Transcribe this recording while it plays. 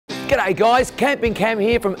G'day guys, Camping Cam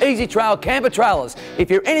here from Ezytrail Camper Trailers. If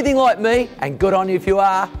you're anything like me, and good on you if you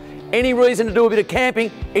are, any reason to do a bit of camping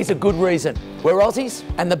is a good reason. We're Aussies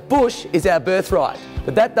and the bush is our birthright.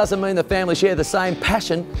 But that doesn't mean the family share the same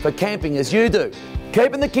passion for camping as you do.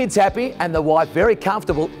 Keeping the kids happy and the wife very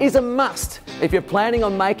comfortable is a must if you're planning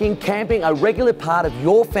on making camping a regular part of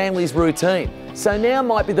your family's routine. So now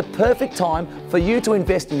might be the perfect time for you to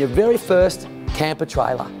invest in your very first camper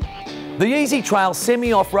trailer. The Ezytrail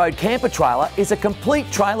semi-off-road camper trailer is a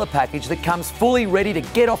complete trailer package that comes fully ready to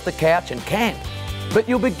get off the couch and camp. But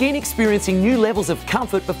you'll begin experiencing new levels of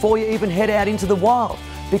comfort before you even head out into the wild,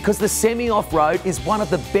 because the semi-off-road is one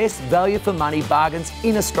of the best value for money bargains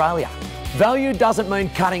in Australia. Value doesn't mean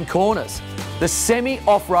cutting corners. The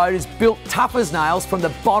semi-off-road is built tough as nails from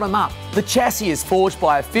the bottom up. The chassis is forged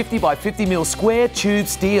by a 50 by 50mm square tube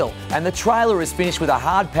steel, and the trailer is finished with a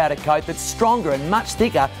hard powder coat that's stronger and much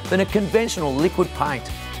thicker than a conventional liquid paint.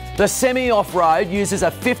 The semi-off-road uses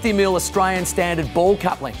a 50mm Australian standard ball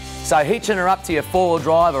coupling, so hitching her up to your four-wheel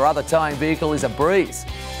drive or other towing vehicle is a breeze.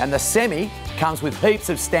 And the semi comes with heaps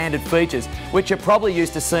of standard features, which you're probably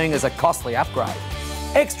used to seeing as a costly upgrade.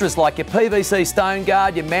 Extras like your PVC stone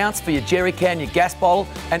guard, your mounts for your jerry can, your gas bottle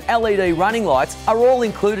and LED running lights are all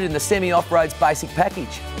included in the semi-off-road's basic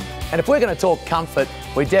package. And if we're going to talk comfort,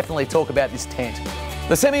 we definitely talk about this tent.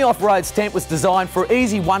 The semi-off-road's tent was designed for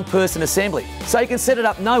easy one-person assembly, so you can set it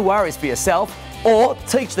up no worries for yourself, or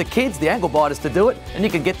teach the kids, the ankle biters, to do it, and you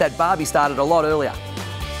can get that barbie started a lot earlier.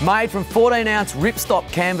 Made from 14-ounce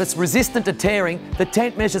ripstop canvas resistant to tearing, the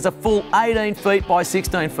tent measures a full 18 feet by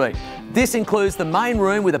 16 feet. This includes the main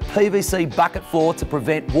room with a PVC bucket floor to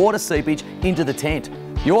prevent water seepage into the tent.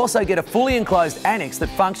 You also get a fully enclosed annex that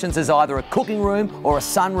functions as either a cooking room or a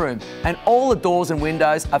sunroom, and all the doors and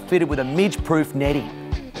windows are fitted with a midge-proof netting.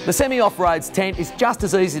 The semi-off-road's tent is just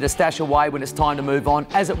as easy to stash away when it's time to move on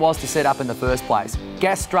as it was to set up in the first place.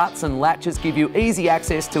 Gas struts and latches give you easy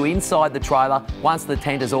access to inside the trailer once the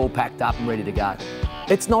tent is all packed up and ready to go.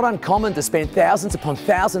 It's not uncommon to spend thousands upon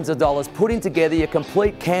thousands of dollars putting together your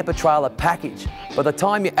complete camper trailer package. By the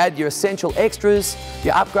time you add your essential extras,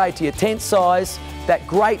 you upgrade to your tent size, that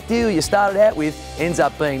great deal you started out with ends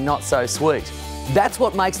up being not so sweet. That's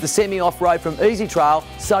what makes the semi-off-road from Ezytrail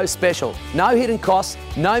so special. No hidden costs,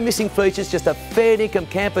 no missing features, just a fair dinkum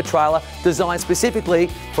camper trailer designed specifically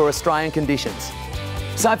for Australian conditions.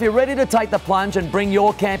 So if you're ready to take the plunge and bring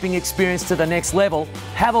your camping experience to the next level,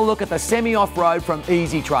 have a look at the semi-off-road from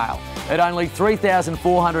Ezytrail. At only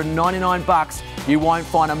 $3,499, you won't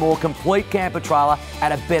find a more complete camper trailer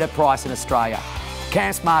at a better price in Australia.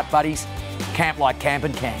 Camp smart, buddies. Camp like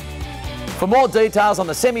Camping Can. For more details on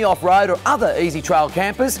the semi-off-road or other Ezytrail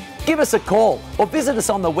campers, give us a call or visit us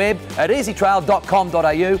on the web at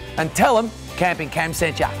ezytrail.com.au and tell them Camping Cam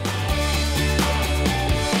sent ya.